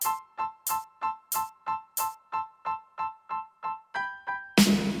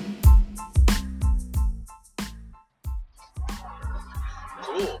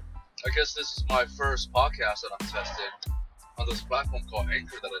guess this is my first podcast that I'm testing on this platform called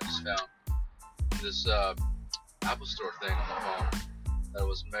Anchor that I just found. This Apple Store thing on the phone that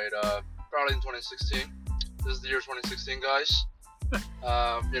was made probably in 2016. This is the year 2016, guys.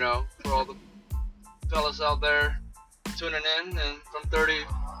 For all the fellas out there tuning in and from 30,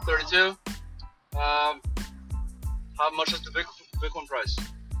 32, how much is the Bitcoin price?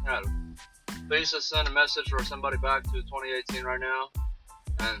 Yeah. Please just send a message or somebody back to 2018 right now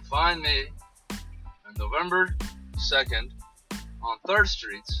and find me on November 2nd on 3rd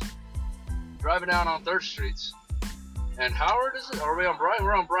Street, driving down on 3rd Street. And Howard, is it? Are we on Bryan?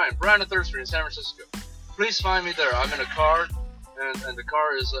 We're on Bryan. Bryan on 3rd Street in San Francisco. Please find me there. I'm in a car, and the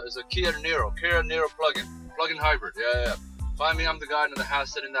car is a Kia Niro plug-in hybrid. Yeah. Find me. I'm the guy in the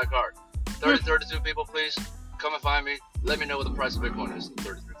house sitting in that car. 32 people, please come and find me. Let me know what the price of Bitcoin is.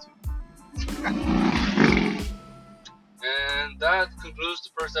 32. And that concludes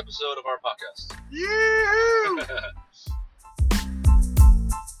the first episode of our podcast. Yeah.